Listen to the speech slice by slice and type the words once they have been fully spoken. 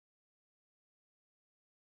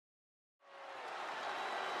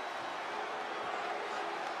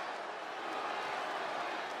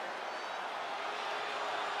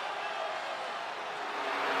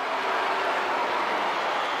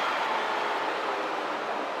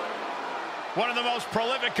One of the most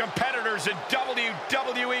prolific competitors in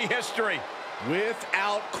WWE history.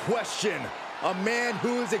 Without question, a man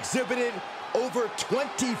who has exhibited over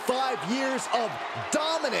 25 years of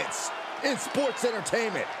dominance in sports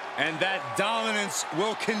entertainment. And that dominance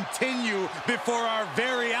will continue before our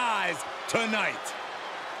very eyes tonight.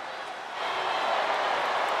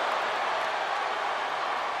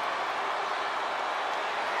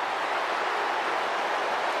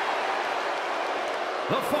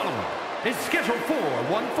 The following is scheduled for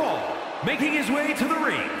one fall, making his way to the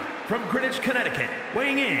ring from Greenwich, Connecticut,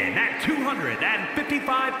 weighing in at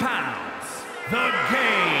 255 pounds, the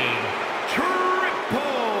Game,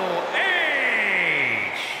 Triple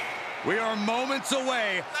H! We are moments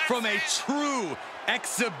away from a true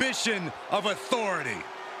exhibition of authority.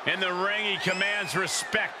 In the ring, he commands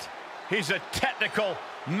respect. He's a technical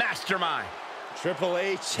mastermind. Triple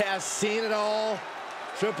H has seen it all.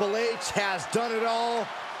 Triple H has done it all.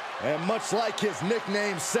 And much like his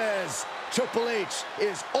nickname says, Triple H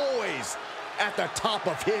is always at the top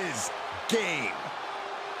of his game.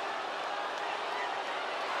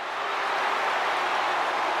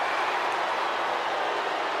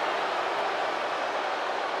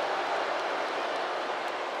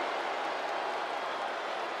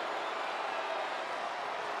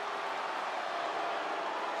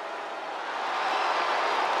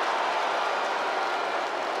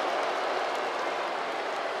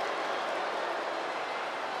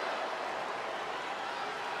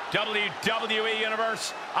 WWE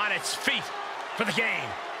Universe on its feet for the Game.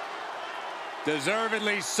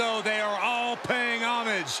 Deservedly so, they are all paying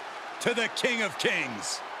homage to the King of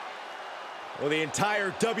Kings. Well, the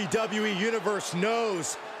entire WWE Universe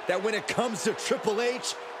knows that when it comes to Triple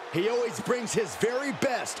H, he always brings his very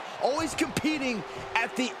best, always competing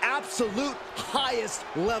at the absolute highest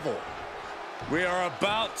level. We are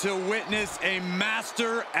about to witness a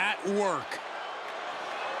master at work.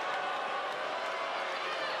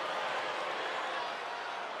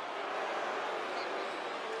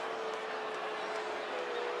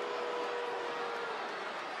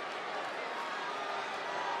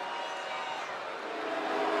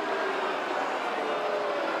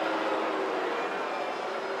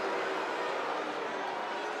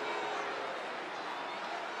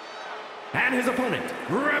 And his opponent,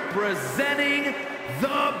 representing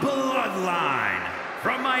the Bloodline,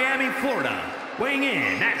 from Miami, Florida, weighing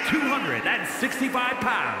in at 265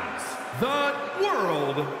 pounds, the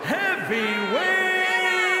World Heavyweight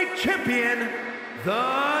Champion,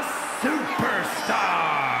 the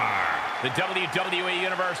Superstar. The WWE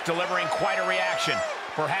Universe delivering quite a reaction.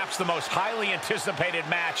 Perhaps the most highly anticipated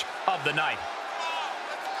match of the night.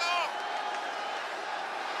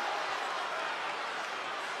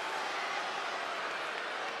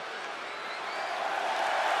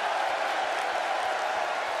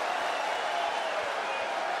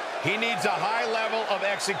 He needs a high level of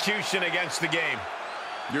execution against the Game.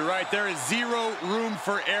 You're right, there is zero room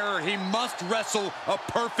for error. He must wrestle a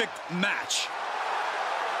perfect match.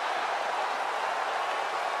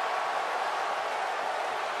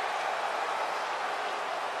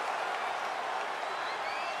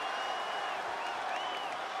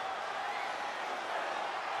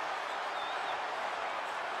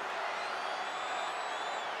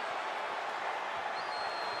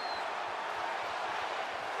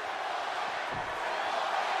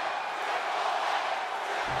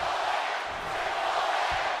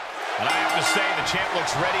 And I have to say, the champ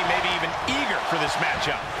looks ready, maybe even eager for this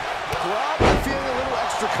matchup. Probably feeling a little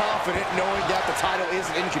extra confident knowing that the title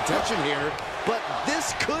isn't in contention here, but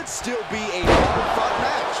this could still be a hard-fought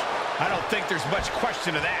match. I don't think there's much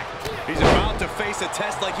question of that. He's about to face a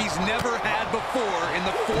test like he's never had before in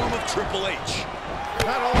the form of Triple H.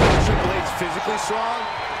 Not only is Triple H physically strong,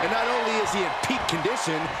 and not only is he in peak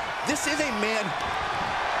condition, this is a man...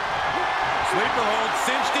 Sleeper hold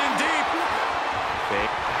cinched in deep.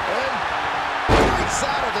 And breaks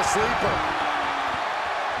out of the sleeper.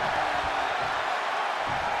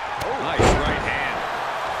 Oh, nice right hand.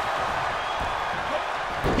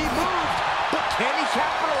 He moved, but can he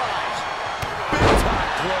capitalize? Big time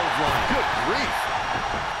clothesline. Good grief.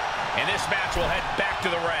 And this match will head back to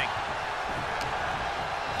the ring.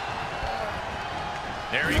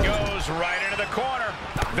 There he goes, right into the corner.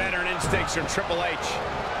 Veteran instincts from Triple H.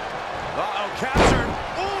 Uh-oh, captured.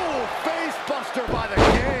 Ooh, face buster by the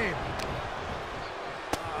Game.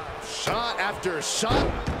 Shot after shot.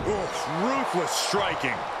 Ooh, ruthless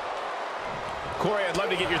striking. Corey, I'd love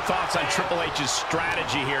to get your thoughts on Triple H's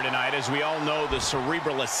strategy here tonight. As we all know, the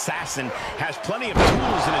cerebral assassin has plenty of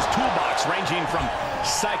tools in his toolbox, ranging from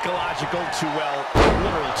psychological to, well,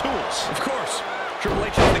 literal tools. Of course. Triple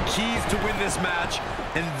H has the keys to win this match,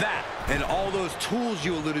 and that, and all those tools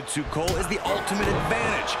you alluded to, Cole, is the ultimate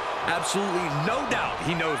advantage. Absolutely no doubt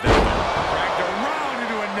he knows that. Dragged around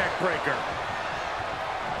into a neck breaker.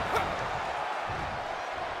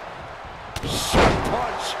 Sharp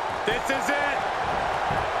punch. This is it.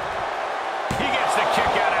 He gets the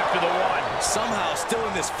kick out after the one. Somehow still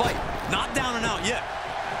in this fight. Not down and out yet.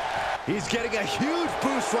 He's getting a huge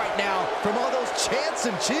boost right now from all those chants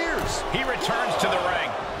and cheers. He returns to the ring.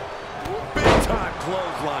 Big time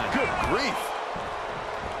clothesline. Good grief.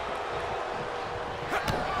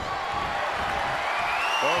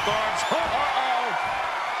 Both arms. Uh-oh.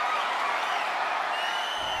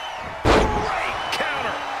 Great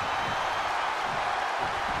counter.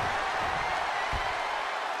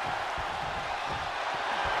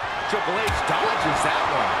 Triple H dodges that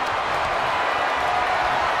one.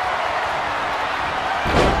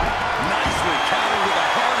 Nicely countered with a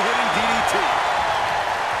hard-hitting DDT.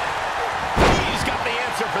 He's got the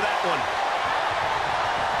answer for that one.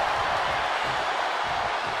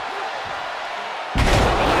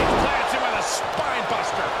 Plants him with a spine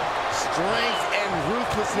buster. Strength and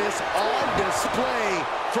ruthlessness on display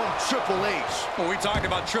from Triple H. When we talked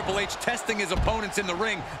about Triple H testing his opponents in the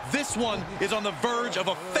ring, this one is on the verge of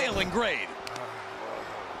a failing grade.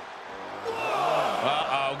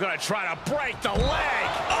 Uh-oh, gonna try to break the leg.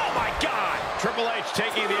 Oh, my God. Triple H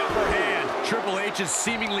taking the upper hand. Triple H's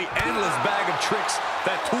seemingly endless bag of tricks,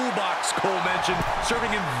 that toolbox Cole mentioned,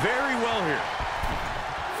 serving him very well here.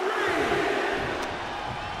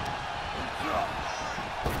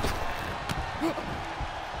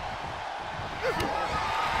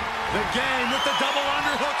 The game with the double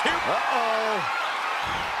underhook here. Uh-oh.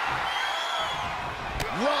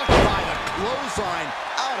 Rocked by the clothesline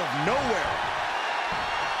out of nowhere.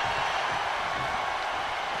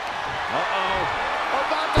 Uh-oh.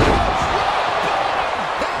 About to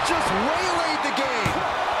They just waylaid the game.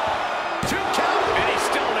 2 count, and he's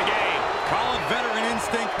still in the game. Call it veteran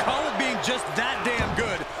instinct, call it being just that damn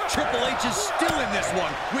good. Triple H is still in this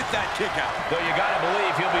one with that kick out. Though you gotta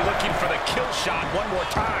believe he'll be looking for the kill shot one more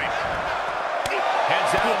time.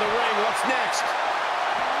 Heads out of the ring, what's next?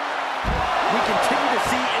 We continue to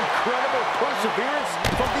see incredible perseverance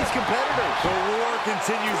from these competitors. The war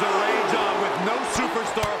continues to rage on with no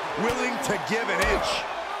superstar willing to give an inch.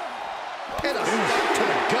 And a step to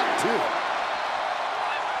the gut, too.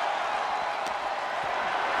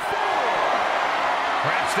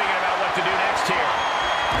 Perhaps thinking about what to do next here.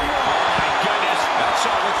 Oh, my goodness. That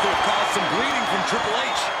shot looks to have caused some bleeding from Triple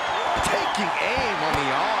H. Taking aim on the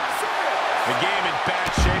arm. The game in bad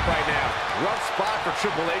shape right now. Rough spot for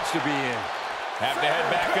Triple H to be in. Have to head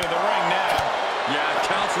back into the ring now. Yeah,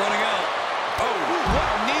 count's running out. Oh, what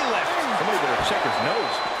a knee lift. Somebody better check his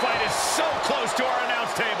nose. Fight is so close to our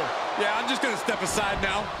announce table. Yeah, I'm just going to step aside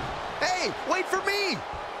now. Hey, wait for me.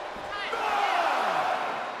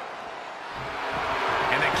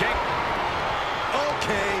 And the kick.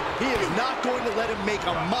 Okay, he is not going to let him make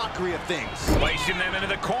a mockery of things. Placing them into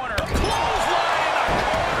the corner. Clothesline in the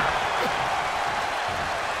corner.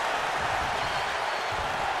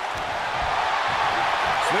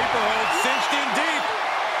 Sleeper hold cinched in deep.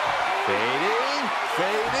 Fading,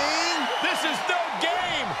 fading. This is no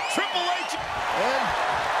game. Triple H. And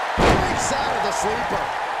breaks out of the sleeper.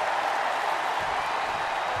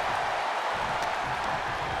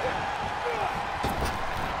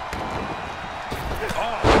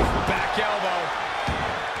 Oh, back elbow.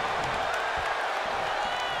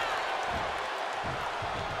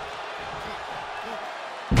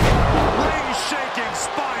 Ring-shaking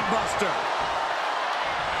spine buster.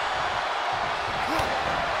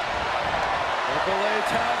 Triple H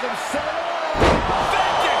has him set up.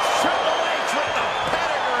 Vintage Triple H with the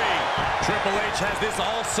pedigree. Triple H has this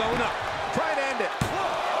all sewn up. Try and end it.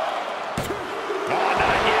 Oh,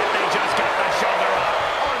 not yet. They just got the shoulder up.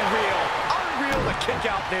 Unreal. Unreal the kick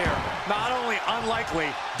out there. Not only unlikely,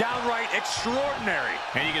 downright extraordinary.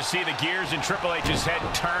 And you can see the gears in Triple H's head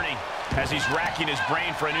turning as he's racking his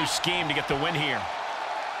brain for a new scheme to get the win here.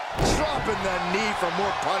 Dropping the knee for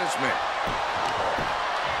more punishment.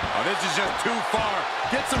 Oh, this is just too far.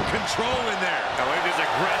 Get some control in there. Oh, look at this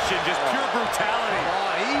aggression, just pure brutality.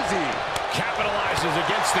 Oh, easy. Capitalizes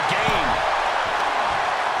against the game.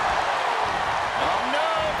 Oh,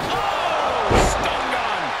 no. Oh, stun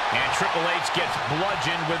gun. And Triple H gets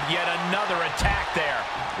bludgeoned with yet another attack there.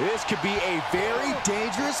 This could be a very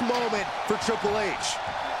dangerous moment for Triple H.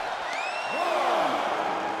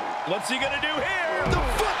 What's he gonna do here? The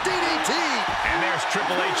foot DDT. And there's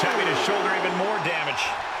Triple H having to shoulder even more damage.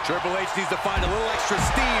 Triple H needs to find a little extra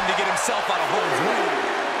steam to get himself out of harm's way.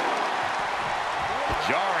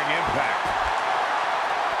 Jarring impact.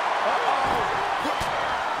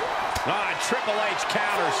 Triple H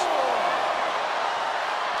counters.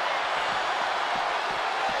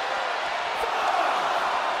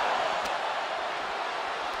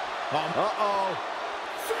 Uh-oh.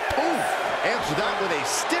 Ooh, answer that with a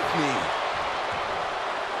stiff knee.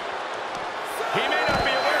 He may not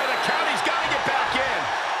be aware of the count. He's got to get back in.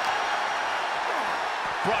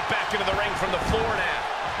 Brought back into the ring from the floor now.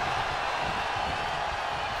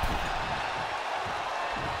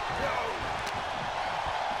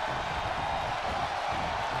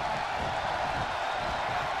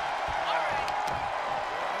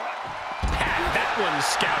 Had that one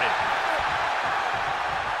scouted.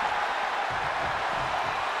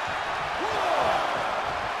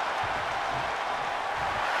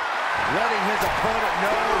 Letting his opponent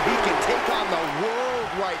know he can take on the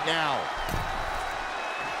world right now.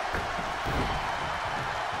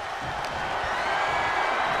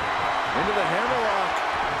 Into the hammerlock.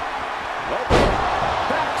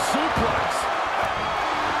 Back suplex.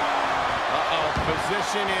 Uh-oh,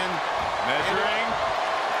 position in. Measuring.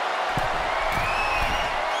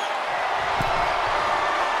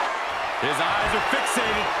 His eyes are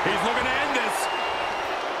fixated. He's looking to end this.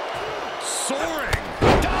 Soaring.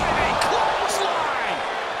 Diving clothesline.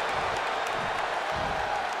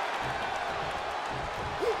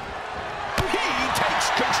 He takes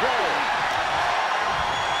control.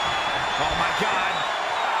 Oh, my God.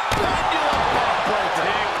 Pendulum backbreaker.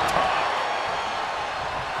 Tick-tock.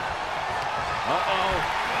 Uh-oh.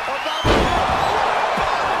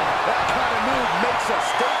 That kind of move makes a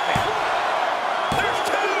statement. There's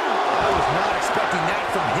two. I was not expecting that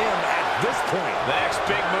from him at this point. The next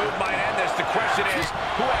big move might end this. The question is,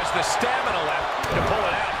 who has the stamina left to pull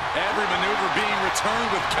it out? Every maneuver being returned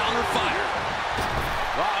with counter fire.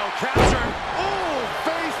 Uh-oh, capture. Ooh,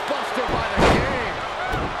 face buster by the game.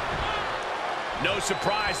 No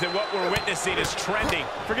surprise that what we're witnessing is trending.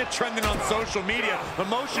 Forget trending on social media. The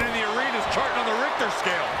motion in the arena is charting on the Richter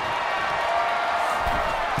scale.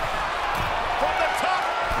 From the top.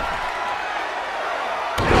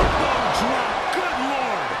 Elbow drop. Good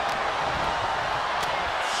Lord.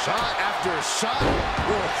 Shot after shot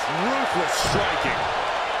with ruthless striking.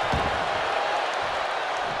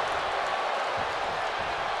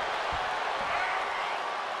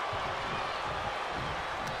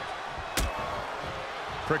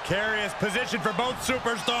 Precarious position for both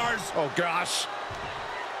superstars. Oh, gosh.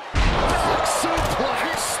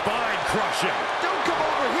 Suplex. Spine crushing. Don't come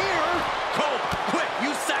over here. Cole, quick,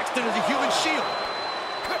 use Saxton as a human shield.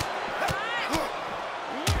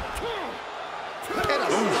 And a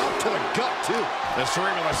stop to the gut, too. The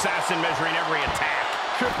cerebral assassin measuring every attack.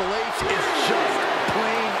 Triple H is just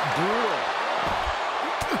plain brutal.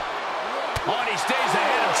 On, he stays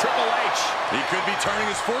ahead of Triple H. He could be turning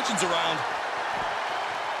his fortunes around.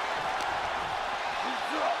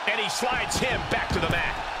 And he slides him back to the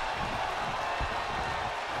mat.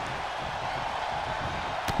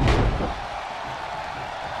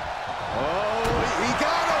 Oh, he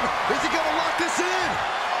got him. Is he going to lock this in?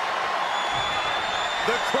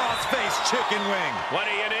 The cross-face chicken wing. What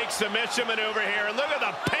a unique submission maneuver here. And look at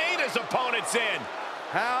the pain his opponent's in.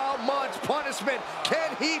 How much punishment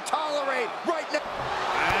can he tolerate right now?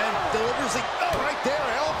 And delivers it right there,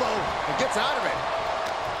 elbow, and gets out of it.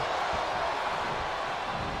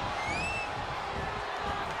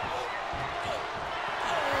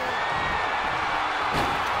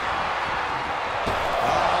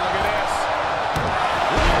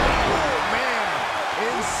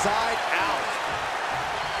 Inside out.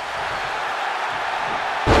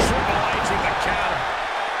 Triple H with the counter.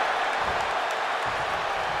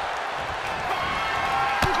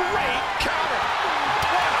 Great counter.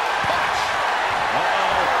 What a punch.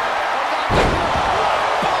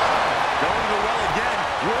 Going to the well again.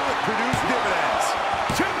 Will it produce dividends?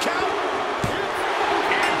 2 count.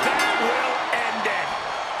 And that will end it.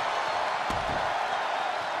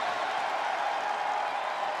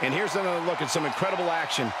 And here's another look at some incredible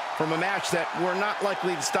action from a match that we're not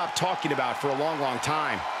likely to stop talking about for a long, long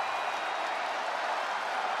time.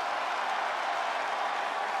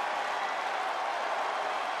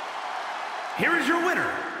 Here is your winner,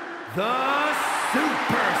 the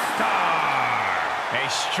Superstar. A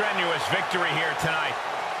strenuous victory here tonight.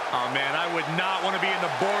 Oh, man, I would not want to be in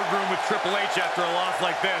the boardroom with Triple H after a loss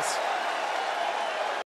like this.